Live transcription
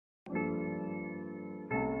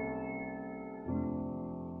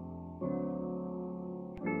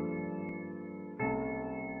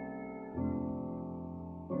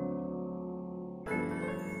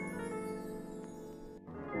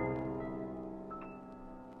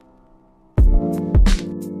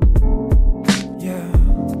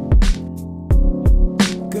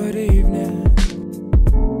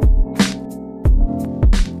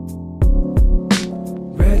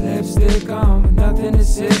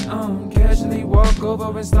sit on, casually walk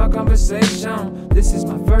over and start conversation. This is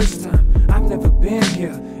my first time, I've never been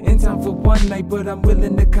here. In time for one night, but I'm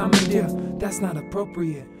willing to commandeer. That's not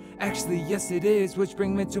appropriate. Actually, yes it is, which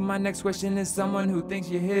brings me to my next question. Is someone who thinks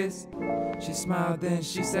you're his? She smiled and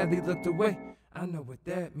she sadly looked away. I know what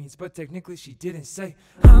that means, but technically she didn't say.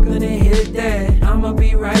 I'm gonna hit that, I'ma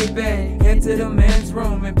be right back. Head to the men's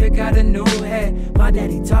room and pick out a new hat. My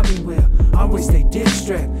daddy taught me well, always stay dick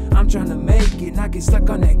strapped. I'm tryna make it, not get stuck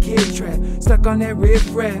on that kid trap. Stuck on that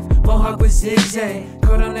riff-raff, mohawk with zigzag.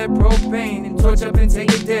 Caught on that propane and torch up and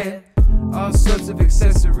take it there. All sorts of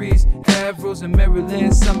accessories, Avros in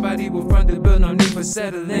Maryland. Somebody will front the bill, no need for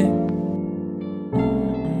settling.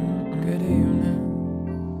 Good evening.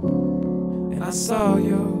 And I saw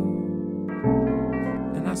you,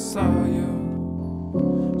 and I saw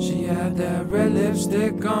you. She had that red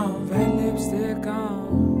lipstick on, red lipstick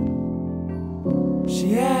on.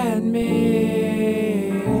 She had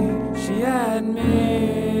me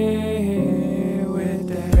with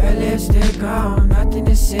that red lipstick on. Nothing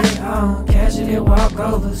to sit on, casually walk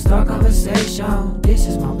over, start conversation. This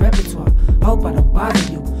is my repertoire, hope I don't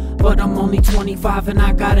bother you. But I'm only 25 and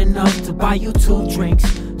I got enough to buy you 2 drinks,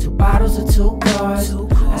 2 bottles of 2 cars.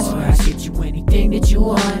 I swear I get you anything that you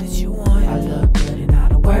want. I look good and I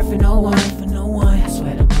don't work for no one. I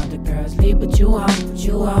swear them other girls leave, but you are,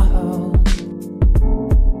 you are.